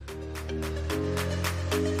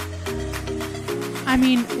I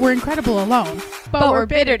mean, we're incredible alone, but we're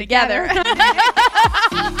bitter together.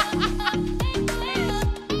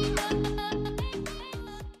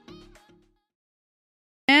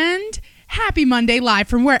 And happy Monday live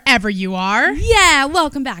from wherever you are. Yeah,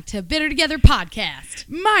 welcome back to Bitter Together Podcast.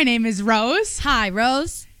 My name is Rose. Hi,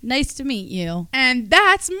 Rose. Nice to meet you. And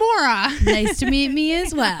that's Maura. Nice to meet me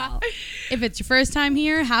as well. If it's your first time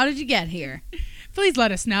here, how did you get here? Please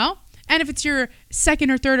let us know. And if it's your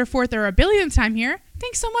second or third or fourth or a billionth time here,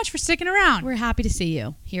 thanks so much for sticking around. We're happy to see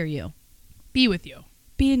you, hear you, Be with you.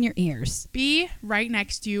 be in your ears. Be right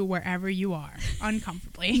next to you wherever you are,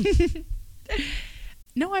 uncomfortably.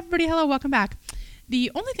 No, everybody, hello, welcome back.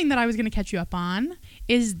 The only thing that I was going to catch you up on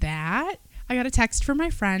is that I got a text from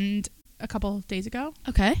my friend a couple of days ago.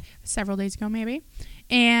 Okay. Several days ago, maybe.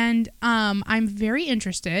 And I'm very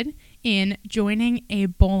interested in joining a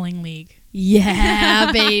bowling league.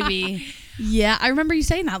 Yeah, baby. Yeah, I remember you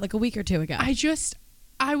saying that like a week or two ago.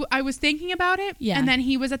 I was thinking about it. Yeah. And then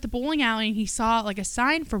he was at the bowling alley and he saw like a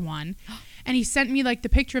sign for one. And he sent me like the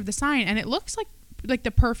picture of the sign. And it looks like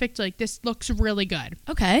the perfect, like this looks really good.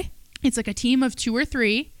 Okay. It's like a team of 2 or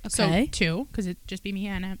 3. Okay. So 2, because it'd just be me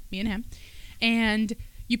and him. And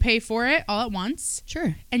you pay for it all at once.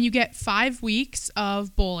 Sure. And you get 5 weeks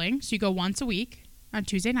of bowling. So you go once a week on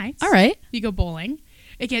Tuesday nights. All right. You go bowling.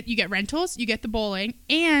 You get rentals, you get the bowling,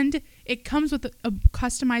 and it comes with a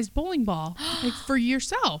customized bowling ball like for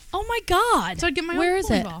yourself. Oh my God. So I'd get my Where own is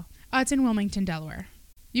bowling it? ball. It's in Wilmington, Delaware.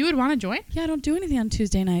 You would want to join? Yeah, I don't do anything on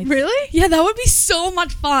Tuesday nights. Really? Yeah, that would be so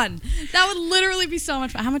much fun. That would literally be so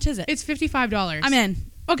much fun. How much is it? It's $55. I'm in.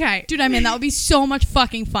 Okay. Dude, I'm in. That would be so much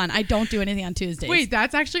fucking fun. I don't do anything on Tuesdays. Wait,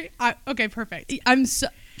 that's actually... okay, perfect.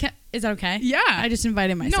 Is that okay? Yeah. I just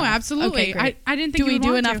invited myself. No, absolutely. Okay, great. I didn't think do you we would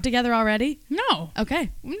do want enough to. together already? No.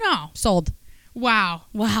 Okay. No. Sold. Wow.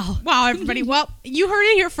 Wow. Wow, everybody. Well, you heard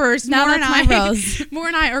it here first. Now Maura that's and my Rose. Maura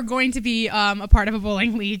and I are going to be a part of a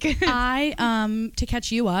bowling league. To catch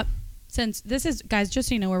you up, since this is, guys, just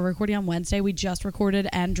so you know, we're recording on Wednesday. We just recorded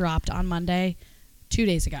and dropped on Monday 2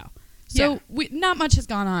 days ago. So not much has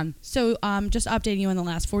gone on. So just updating you in the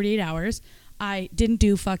last 48 hours. I didn't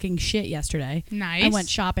do fucking shit yesterday. Nice. I went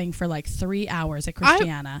shopping for like 3 hours at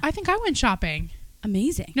Christiana. I think I went shopping.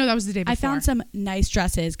 Amazing. No, that was the day before. I found some nice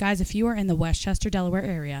dresses. Guys, if you are in the Westchester, Delaware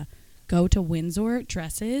area, go to Windsor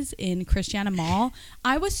Dresses in Christiana Mall.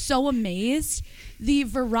 I was so amazed. The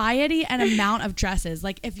variety and amount of dresses.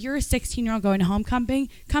 Like, if you're a 16-year-old going to homecoming,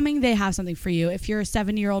 they have something for you. If you're a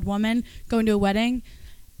 70-year-old woman going to a wedding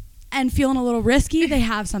and feeling a little risky, they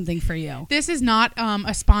have something for you. This is not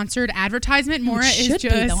a sponsored advertisement. Maura is just...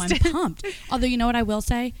 It should be, though. I'm pumped. Although, you know what I will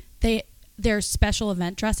say? They're special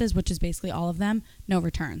event dresses, which is basically all of them, no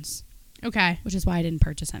returns. Okay. Which is why I didn't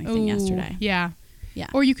purchase anything yesterday. Yeah. Yeah.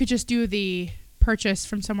 Or you could just do the purchase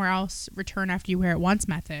from somewhere else, return after you wear it once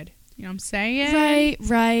method. You know what I'm saying?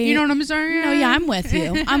 Right. You know what I'm saying? No, yeah, I'm with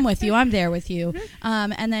you. I'm there with you.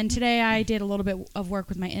 And then today I did a little bit of work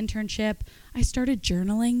with my internship. I started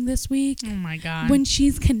journaling this week. Oh, my God. When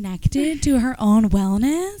she's connected to her own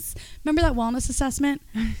wellness. Remember that wellness assessment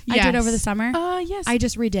I did over the summer? Yes. I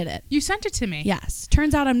just redid it. You sent it to me. Yes.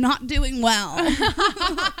 Turns out I'm not doing well.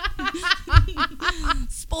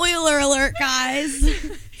 Spoiler alert,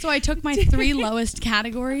 guys. So I took my 3 lowest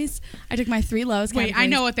categories. Wait, I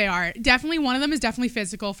know what they are. Definitely one of them is definitely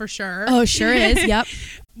physical for sure. Oh, sure is. Yep.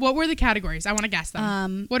 What were the categories? I want to guess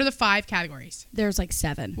them. What are the 5 categories? There's like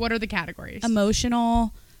 7. What are the categories?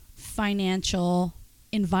 Emotional, financial,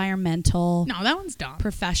 environmental. No, that one's dumb.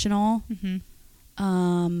 Professional,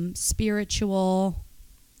 spiritual,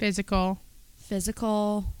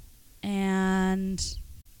 Physical, and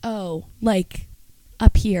like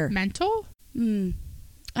up here. mental.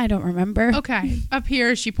 I don't remember. Okay, up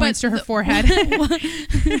here she points to her forehead.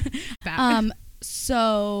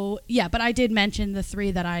 So yeah, but I did mention the 3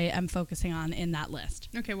 that I am focusing on in that list.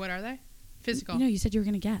 Okay, what are they? Physical. You said you were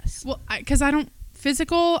gonna guess. Well, because I don't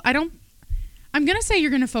physical. I'm gonna say you're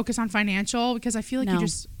gonna focus on financial because I feel like you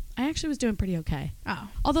just. I actually was doing pretty okay. Oh.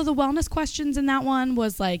 Although the wellness questions in that one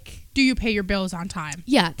was like, do you pay your bills on time?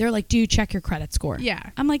 Yeah, they're like, do you check your credit score? Yeah.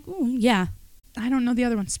 I'm like, yeah. I don't know the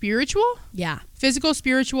other one. Spiritual? Yeah. Physical,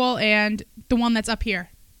 spiritual, and the one that's up here.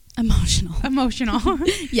 Emotional.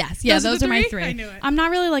 Yes. Yeah, those are my 3. I knew it. I'm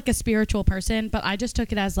not really like a spiritual person, but I just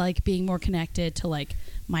took it as like being more connected to like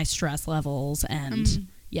my stress levels and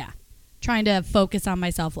trying to focus on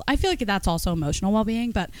myself. I feel like that's also emotional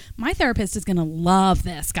well-being, but my therapist is going to love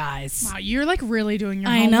this, guys. Wow, you're like really doing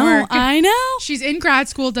your homework. I know. She's in grad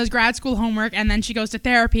school, does grad school homework, and then she goes to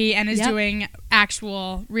therapy and is doing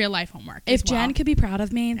actual real life homework. If Jen could be proud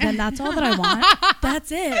of me, then that's all that I want.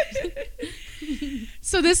 That's it.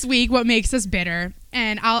 So this week, what makes us bitter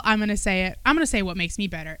and I'm going to say it. I'm going to say what makes me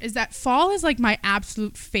better is that fall is like my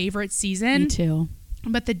absolute favorite season. Me too.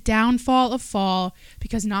 But the downfall of fall,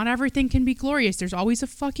 because not everything can be glorious, there's always a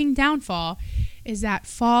fucking downfall, is that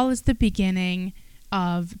fall is the beginning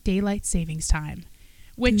of daylight savings time,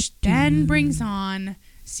 which then brings on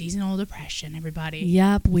seasonal depression, everybody.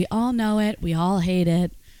 Yep, we all know it. We all hate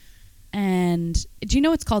it. And do you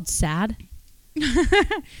know it's called SAD?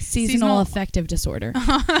 Seasonal affective disorder.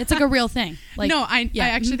 It's like a real thing. Like, no, I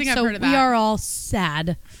actually think I've heard of that. We are all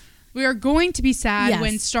sad. We are going to be sad Yes.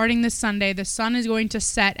 when starting this Sunday, the sun is going to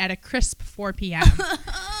set at a crisp 4 p.m.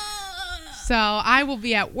 So I will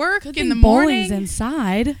be at work in the Bowling's morning.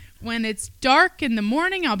 inside. When it's dark in the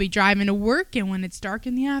morning, I'll be driving to work. And when it's dark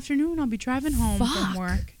in the afternoon, I'll be driving home from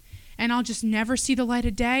work. And I'll just never see the light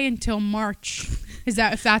of day until March.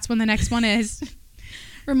 If that's when the next one is.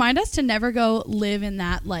 Remind us to never go live in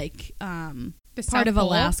that like The part South of Pole?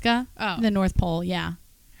 Alaska. Oh. The North Pole, yeah.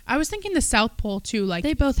 I was thinking the South Pole too. Like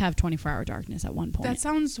They both have 24-hour darkness at one point. that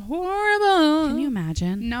sounds horrible. Can you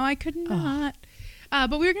imagine? No, I could not.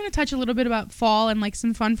 But we were going to touch a little bit about fall and like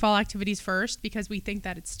some fun fall activities first because we think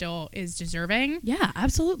that it still is deserving. Yeah,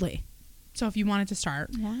 absolutely. So if you wanted to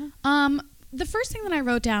start. The first thing that I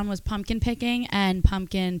wrote down was pumpkin picking and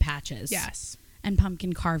pumpkin patches. Yes. And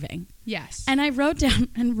pumpkin carving. Yes. And I wrote down,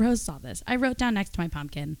 and Rose saw this, I wrote down next to my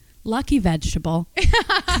pumpkin, lucky vegetable.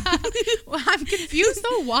 Well, I'm confused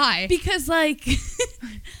though. Why? Because, like,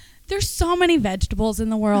 there's so many vegetables in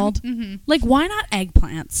the world. Mm-hmm. Like, why not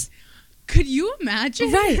eggplants? Could you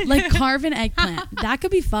imagine? Right. Like, carve an eggplant. That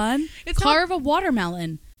could be fun. Carve a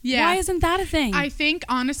watermelon. Yeah. Why isn't that a thing? I think,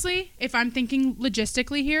 honestly, if I'm thinking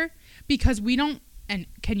logistically here, because we don't, and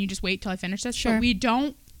can you just wait till I finish this? Sure. But we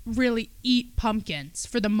don't really eat pumpkins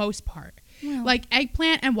for the most part. Well. Like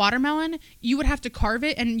eggplant and watermelon, you would have to carve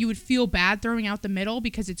it and you would feel bad throwing out the middle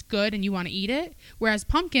because it's good and you want to eat it. Whereas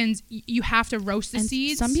pumpkins, you have to roast the and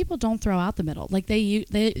seeds. some people don't throw out the middle. Like,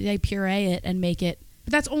 they puree it and make it.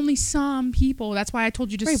 But that's only some people. That's why I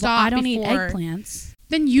told you to Right, stop well, I don't before. eat eggplants.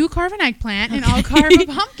 Then you carve an eggplant and I'll carve a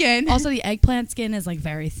pumpkin. Also, the eggplant skin is like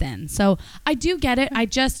very thin. So I do get it.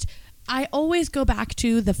 I always go back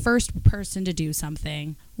to the first person to do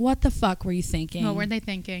something. What the fuck were you thinking? What were they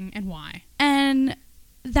thinking and why? And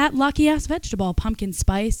that lucky ass vegetable, pumpkin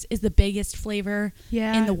spice, is the biggest flavor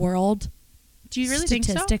in the world. Do you really think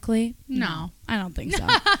so? Statistically? No. I don't think so.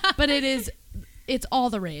 But it's all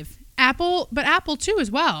the rave. Apple too as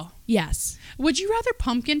well. Yes. Would you rather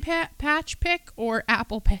pumpkin patch pick or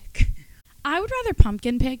apple pick? I would rather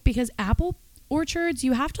pumpkin pick because apple orchards,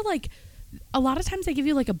 you have to like, a lot of times they give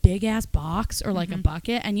you like a big ass box or like a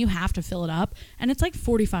bucket and you have to fill it up and it's like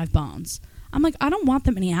 45 bones. I'm like, I don't want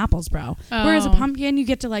that many apples, bro. Oh. Whereas a pumpkin, you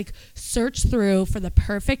get to like search through for the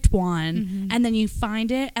perfect one and then you find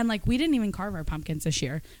it. And like, we didn't even carve our pumpkins this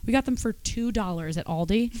year. We got them for $2 at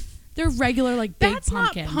Aldi. They're regular, like, big That's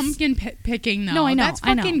pumpkins. Not pumpkin picking, though. No, I know. That's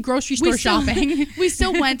fucking grocery store shopping. We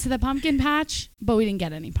still went to the pumpkin patch, but we didn't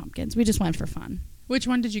get any pumpkins. We just went for fun. Which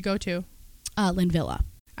one did you go to? Linvilla.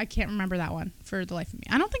 I can't remember that one for the life of me.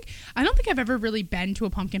 I don't think I've ever really been to a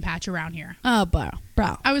pumpkin patch around here. Oh, bro.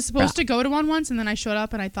 I was supposed to go to one once, and then I showed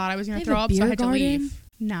up, and I thought I was going to throw up, so I had to leave.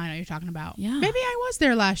 No, I know what you're talking about. Yeah. Maybe I was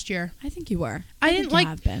there last year. I think you were. I didn't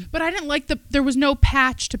like there was no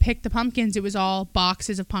patch to pick the pumpkins. It was all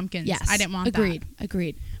boxes of pumpkins. Yes. I didn't want that. Agreed.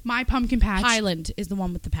 Agreed. My pumpkin patch. Highland is the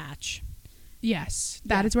one with the patch. Yes.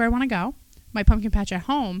 That is where I want to go. My pumpkin patch at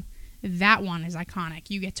home, that one is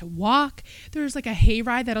iconic. You get to walk. There's like a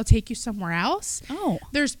hayride that'll take you somewhere else. Oh.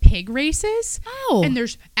 There's pig races. Oh. And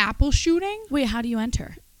there's apple shooting. Wait, how do you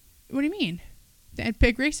enter? What do you mean? The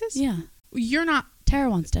pig races? Yeah. You're not. Tara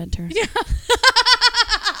wants to enter. Yeah.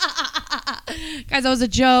 Guys, that was a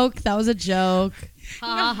joke.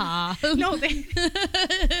 Ha ha. No,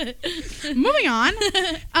 moving on.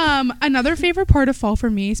 Another favorite part of fall for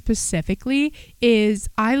me specifically is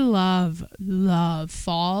I love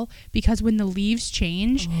fall because when the leaves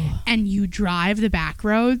change and you drive the back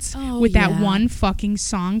roads with that one fucking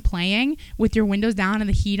song playing with your windows down and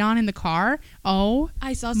the heat on in the car.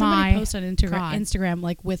 I saw somebody post on Instagram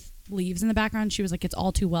like with leaves in the background. She was like, it's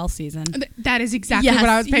All Too Well season. That is exactly what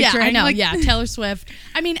I was picturing. Yeah, I know. Like, yeah, Taylor Swift.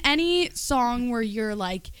 I mean, any song where you're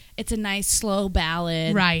like, it's a nice slow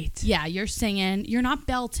ballad. Right. Yeah, you're singing. You're not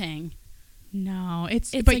belting. No,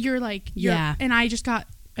 it's but like, you're like, yeah. And I just got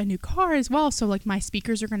a new car as well. So like my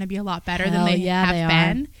speakers are going to be a lot better than they have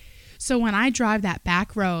been. So when I drive that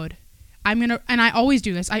back road, and I always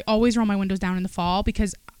do this. I always roll my windows down in the fall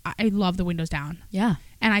because I love the windows down. Yeah.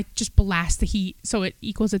 And I just blast the heat so it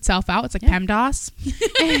equals itself out. It's like PEMDAS.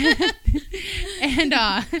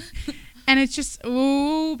 And it's just,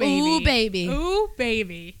 ooh, baby. Ooh, baby. Ooh,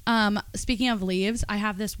 baby. Speaking of leaves, I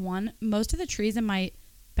have this one. Most of the trees in my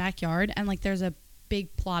backyard, and like there's a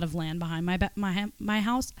big plot of land behind my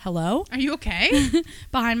house. Hello? Are you okay?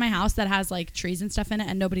 Behind my house that has like trees and stuff in it,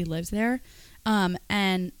 and nobody lives there.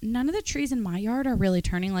 And none of the trees in my yard are really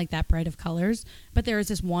turning like that bright of colors. But there is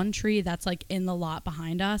this one tree that's like in the lot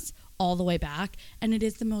behind us all the way back. And it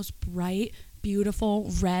is the most bright,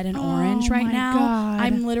 beautiful red and orange right now. God.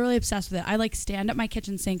 I'm literally obsessed with it. I like stand at my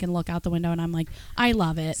kitchen sink and look out the window and I'm like, I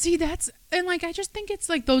love it. See, and like, I just think it's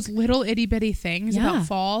like those little itty bitty things about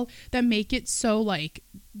fall that make it so like,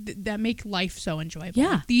 that make life so enjoyable. Yeah.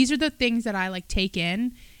 Like, these are the things that I like take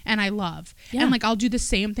in and I love. Yeah. And like, I'll do the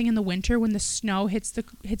same thing in the winter when the snow hits the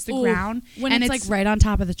ground. When and it's like right on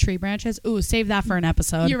top of the tree branches. Ooh, save that for an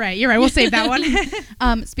episode. You're right. We'll save that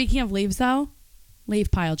one. Speaking of leaves though,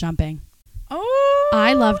 leaf pile jumping. Oh,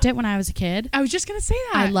 I loved it when I was a kid. I was just going to say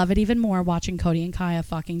that. I love it even more watching Cody and Kaya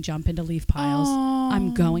fucking jump into leaf piles. Oh.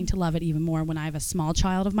 I'm going to love it even more when I have a small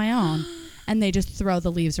child of my own and they just throw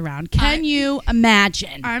the leaves around. Can you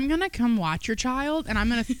imagine? I'm going to come watch your child and I'm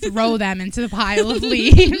going to throw them into the pile of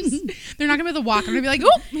leaves. They're not going to be able to walk. I'm going to be like,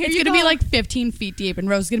 oh, it's going to be like 15 feet deep and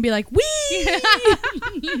Rose is going to be like,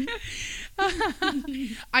 wee!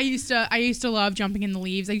 I used to love jumping in the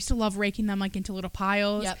leaves. I used to love raking them like into little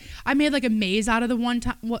piles. Yep. I made like a maze out of them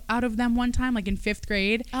one time, like in 5th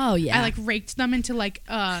grade. Oh yeah. I like raked them into like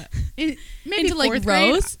maybe into like 4th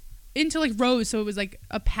grade. rows. Into like rows, so it was like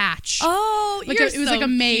a patch. Oh, like you're it was so like a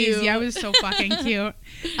maze. cute. Yeah, it was so fucking cute.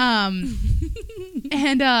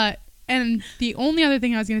 And the only other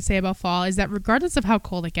thing I was going to say about fall is that regardless of how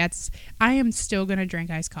cold it gets, I am still going to drink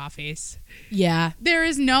iced coffees. Yeah. There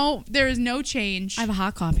is no change. I have a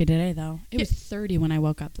hot coffee today though. It was 30 when I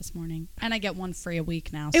woke up this morning, and I get one free a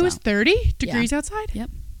week now. It was 30 degrees outside. Yep.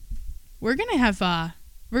 We're gonna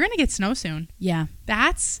get snow soon. Yeah.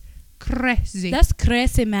 That's crazy. That's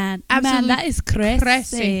crazy, man. Absolutely Man, that is crazy.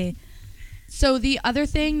 crazy. So the other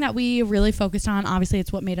thing that we really focused on, obviously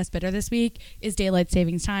it's what made us bitter this week, is daylight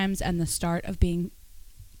savings times and the start of being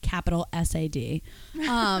capital SAD.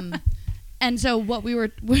 And so what we were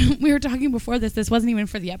talking before this wasn't even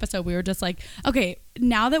for the episode. We were just like, okay,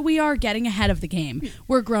 now that we are getting ahead of the game,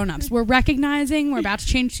 we're grown-ups. We're recognizing we're about to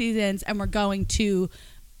change seasons and we're going to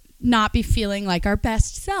not be feeling like our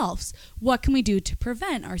best selves. What can we do to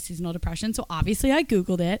prevent our seasonal depression? So obviously I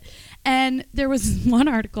Googled it and there was one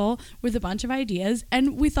article with a bunch of ideas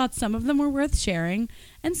and we thought some of them were worth sharing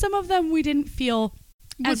and some of them we didn't feel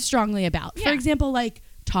as strongly about. Yeah. For example, like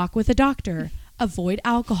talk with a doctor, avoid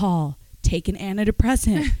alcohol, take an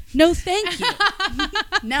antidepressant. No, thank you.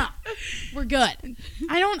 No, we're good.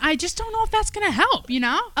 I just don't know if that's gonna help, you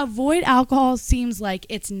know? Avoid alcohol seems like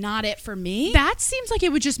it's not it for me. That seems like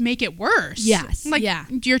it would just make it worse. Yes. Like, yeah.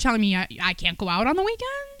 You're telling me I can't go out on the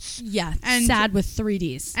weekends? Yeah. And sad with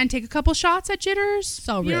 3Ds. And take a couple shots at jitters?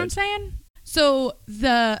 So rude. You know what I'm saying? So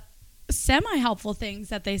the semi-helpful things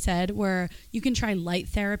that they said were you can try light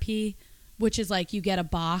therapy, which is like you get a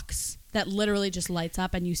box that literally just lights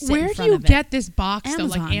up and you sit Where in do front you of it. get this box though?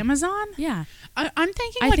 Like Amazon. Amazon? Yeah. I'm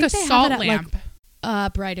thinking I like think a they have salt it at, lamp.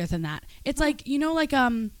 Like, brighter than that. It's like, you know, like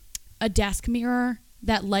a desk mirror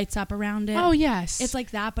that lights up around it. Oh, yes. It's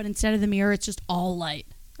like that, but instead of the mirror, it's just all light.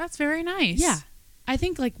 That's very nice. Yeah. I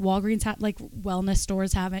think like Walgreens like wellness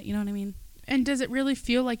stores have it. You know what I mean? And does it really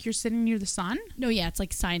feel like you're sitting near the sun? No, yeah, it's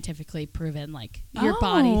like scientifically proven. Like your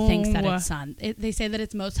body thinks that it's sun. They say that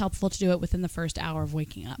it's most helpful to do it within the first hour of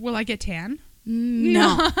waking up. Will I get tan?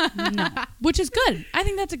 No, no, which is good. I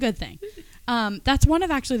think that's a good thing. That's one of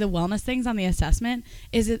actually the wellness things on the assessment.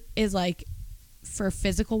 Is like for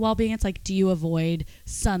physical well-being. It's like, do you avoid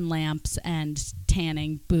sun lamps and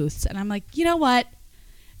tanning booths? And I'm like, you know what?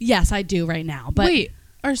 Yes, I do right now. But wait,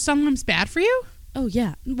 are sun lamps bad for you? Oh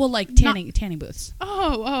yeah, well, like tanning booths.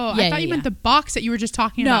 Oh, Yeah, I thought you meant the box that you were just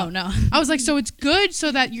talking about. No. I was like, so it's good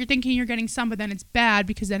so that you're thinking you're getting sun, but then it's bad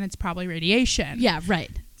because then it's probably radiation. Yeah,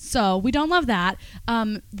 right. So we don't love that.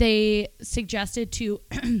 They suggested to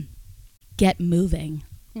get moving.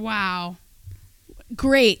 Wow.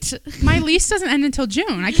 Great. My lease doesn't end until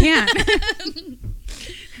June. I can't.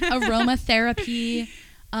 Aromatherapy.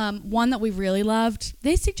 One that we really loved.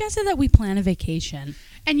 They suggested that we plan a vacation.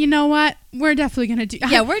 And you know what? We're definitely going to do.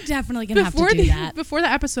 Yeah, we're definitely going to have to do that. Before the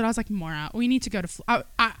episode, I was like, Maura, we need to go to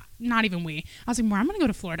not even we. I was like, Maura, I'm going to go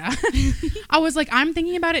to Florida. I was like, I'm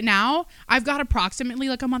thinking about it now. I've got approximately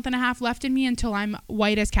like a month and a half left in me until I'm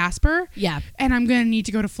white as Casper. Yeah. And I'm going to need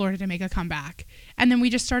to go to Florida to make a comeback. And then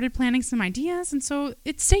we just started planning some ideas. And so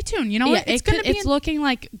stay tuned. You know what? It's looking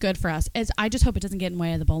like good for us. I just hope it doesn't get in the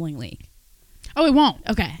way of the bowling league. Oh, it won't.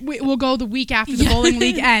 Okay. We'll go the week after the bowling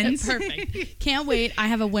league ends. Perfect. Can't wait. I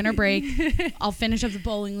have a winter break. I'll finish up the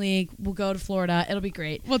bowling league. We'll go to Florida. It'll be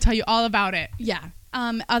great. We'll tell you all about it. Yeah.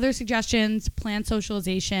 Other suggestions, plan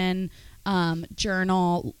socialization,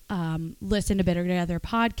 journal, listen to Better Together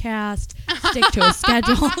podcast, stick to a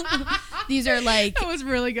schedule. These are like That was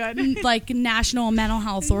really good. like National Mental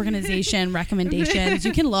Health Organization recommendations.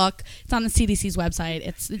 You can look. It's on the CDC's website.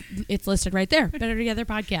 It's listed right there. Better Together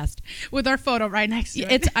podcast. With our photo right next to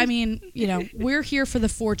it. It's I mean, we're here for the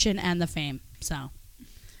fortune and the fame. So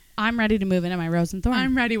I'm ready to move into my Rose and Thorn.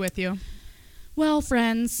 I'm ready with you. Well,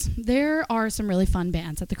 friends, there are some really fun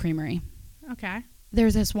bands at the Creamery. Okay.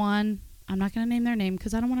 There's this one. I'm not going to name their name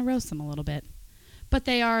because I don't want to roast them a little bit. But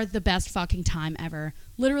they are the best fucking time ever.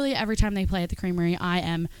 Literally every time they play at the Creamery, I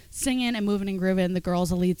am singing and moving and grooving. The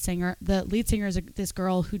girl's a lead singer. The lead singer is this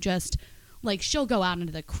girl who just, like, she'll go out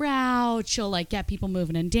into the crowd. She'll, like, get people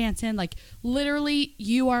moving and dancing. Like, literally,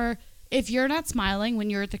 if you're not smiling when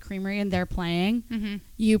you're at the Creamery and they're playing,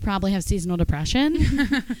 you probably have seasonal depression.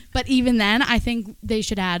 But even then, I think they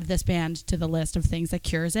should add this band to the list of things that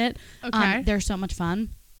cures it. Okay. They're so much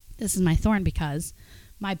fun. This is my thorn because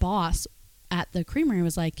my boss at the Creamery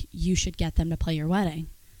was like, you should get them to play your wedding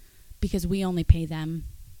because we only pay them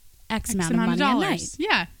X amount of money a night.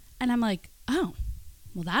 Yeah. And I'm like, oh,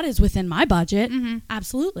 well, that is within my budget. Mm-hmm.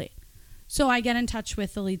 Absolutely. So I get in touch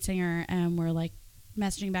with the lead singer and we're like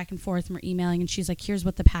messaging back and forth and we're emailing and she's like, here's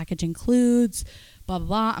what the package includes, blah, blah,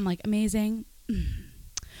 blah. I'm like, amazing.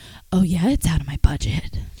 Oh, yeah, it's out of my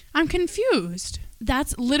budget. I'm confused.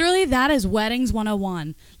 That is Weddings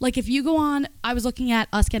 101. Like if you go on, I was looking at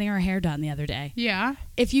us getting our hair done the other day. Yeah.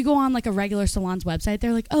 If you go on like a regular salon's website,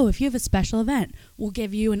 they're like, oh, if you have a special event, we'll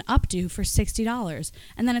give you an updo for $60.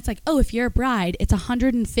 And then it's like, oh, if you're a bride, it's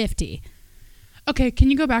 $150. Okay,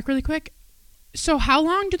 can you go back really quick? So how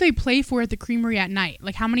long do they play for at the Creamery at night?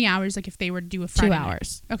 Like how many hours, like if they were to do a Friday 2 night?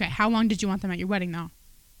 hours. Okay, how long did you want them at your wedding though?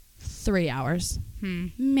 3 hours.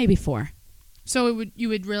 Maybe 4. So you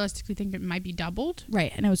would realistically think it might be doubled?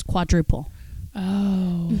 Right, and it was quadruple.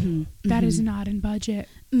 Oh, that is not in budget.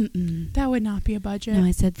 That would not be a budget. No,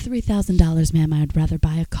 I said $3,000, ma'am. I would rather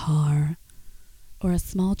buy a car or a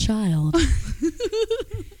small child.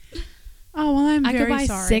 Oh, well, I'm I very could buy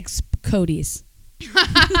sorry. 6 Codys.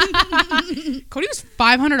 Cody was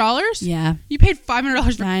 $500? Yeah. You paid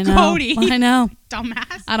 $500 for I know. Cody. I know.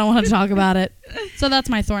 Dumbass. I don't want to talk about it. So that's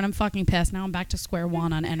my thorn. I'm fucking pissed. Now I'm back to square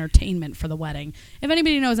one on entertainment for the wedding. If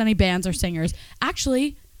anybody knows any bands or singers.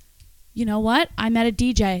 Actually, you know what? I met a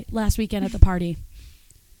DJ last weekend at the party.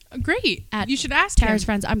 Great. At You should ask Tara's him.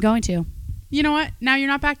 friends. I'm going to. You know what? Now you're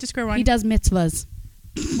not back to square one. He does mitzvahs.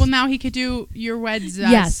 Well, now he could do your weds.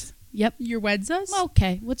 Yes. Yep. Your wedzas?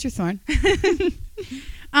 Okay. What's your thorn?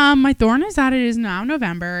 My thorn is that it is now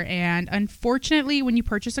November, and unfortunately, when you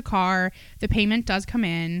purchase a car, the payment does come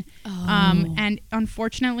in. Oh. And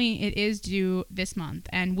unfortunately, it is due this month,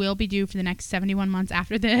 and will be due for the next 71 months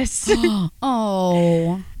after this.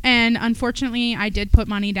 Oh. And unfortunately, I did put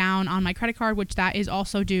money down on my credit card, which that is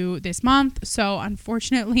also due this month. So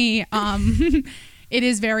unfortunately, it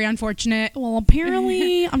is very unfortunate. Well,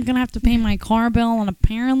 apparently, I'm going to have to pay my car bill. And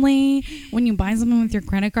apparently, when you buy something with your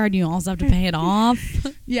credit card, you also have to pay it off.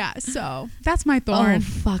 Yeah, so that's my thorn. Oh,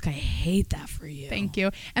 fuck. I hate that for you. Thank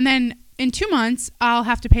you. And then in 2 months, I'll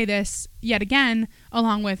have to pay this yet again,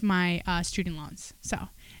 along with my student loans. So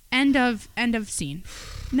end of scene.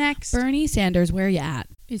 Next. Bernie Sanders, where you at?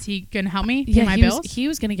 Is he going to help me pay my he bills? he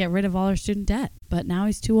was going to get rid of all our student debt, but now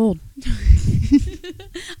he's too old.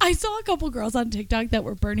 I saw a couple girls on TikTok that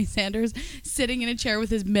were Bernie Sanders sitting in a chair with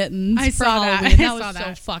his mittens. I for saw that. Halloween. I That was saw so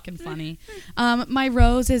that. fucking funny. My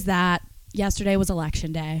rose is that yesterday was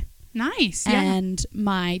election day. Nice. Yeah. And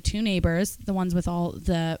my 2 neighbors, the ones with all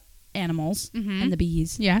the animals and the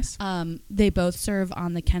bees, Yes. they both serve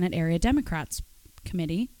on the Kennett Area Democrats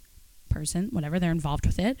Committee. Person, whatever, they're involved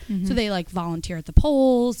with it. So they like volunteer at the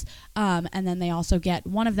polls, and then they also get,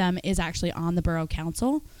 one of them is actually on the borough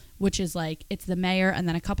council, which is like, it's the mayor and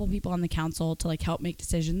then a couple people on the council to like help make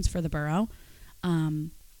decisions for the borough.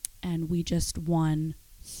 And we just won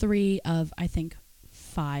 3 of, I think,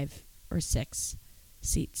 5 or 6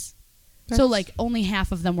 seats. So like only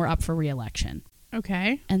half of them were up for re-election.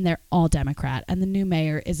 Okay. And they're all Democrat, and the new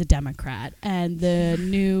mayor is a Democrat, and the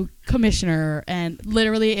new commissioner, and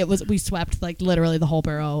literally we swept like literally the whole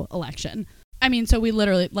borough election. I mean, so we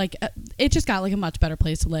literally like it just got like a much better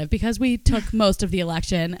place to live because we took most of the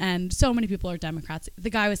election, and so many people are Democrats. The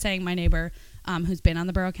guy was saying, my neighbor, who's been on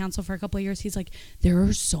the borough council for a couple of years, he's like, there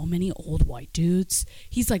are so many old white dudes.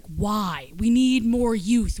 He's like, why? We need more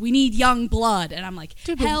youth. We need young blood. And I'm like,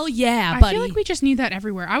 Dude, hell yeah, I buddy. feel like we just need that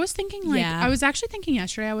everywhere. I was thinking Yeah. I was actually thinking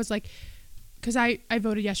yesterday, I was like, because I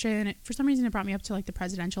voted yesterday, and for some reason it brought me up to like the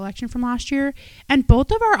presidential election from last year, and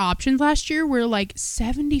both of our options last year were like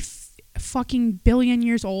 70 fucking billion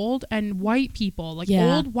years old and white people, like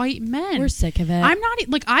old white men. We're sick of it. I'm not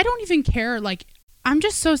like, I don't even care. Like, I'm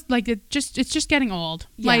just so like, it's just getting old.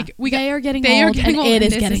 Yeah. Like they are getting old, and it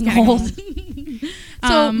is getting old.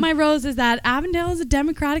 So my rose is that Avondale is a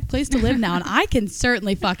democratic place to live now, and I can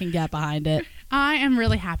certainly fucking get behind it. I am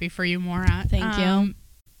really happy for you, Maura. Thank you.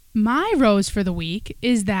 My rose for the week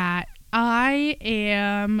is that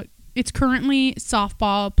it's currently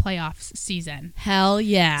softball playoffs season. Hell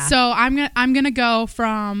yeah. So I'm gonna go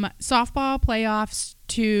from softball playoffs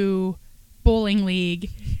to bowling league.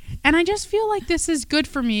 And I just feel like this is good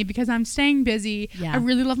for me because I'm staying busy. Yeah. I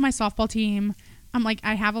really love my softball team. I'm like,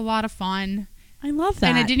 I have a lot of fun. I love that.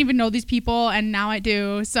 And I didn't even know these people, and now I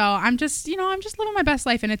do. So I'm just living my best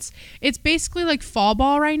life, and it's basically like fall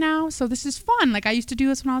ball right now. So this is fun. Like I used to do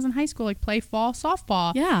this when I was in high school, like play fall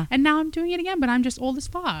softball. Yeah. And now I'm doing it again, but I'm just old as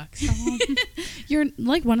fuck. So You're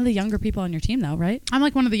like one of the younger people on your team, though, right? I'm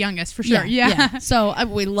like one of the youngest for sure. Yeah. So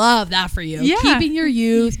we love that for you. Yeah. Keeping your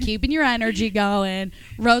youth, keeping your energy going.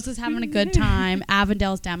 Rose is having a good time.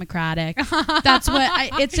 Avondale's democratic. That's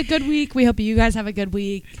it's a good week. We hope you guys have a good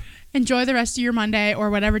week. Enjoy the rest of your Monday or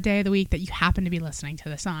whatever day of the week that you happen to be listening to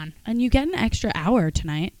this on. And you get an extra hour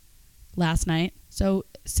last night. So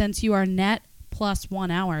since you are net plus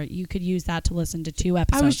 1 hour, you could use that to listen to 2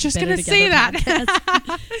 episodes. I was just going to say that.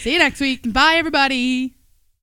 See you next week. Bye, everybody.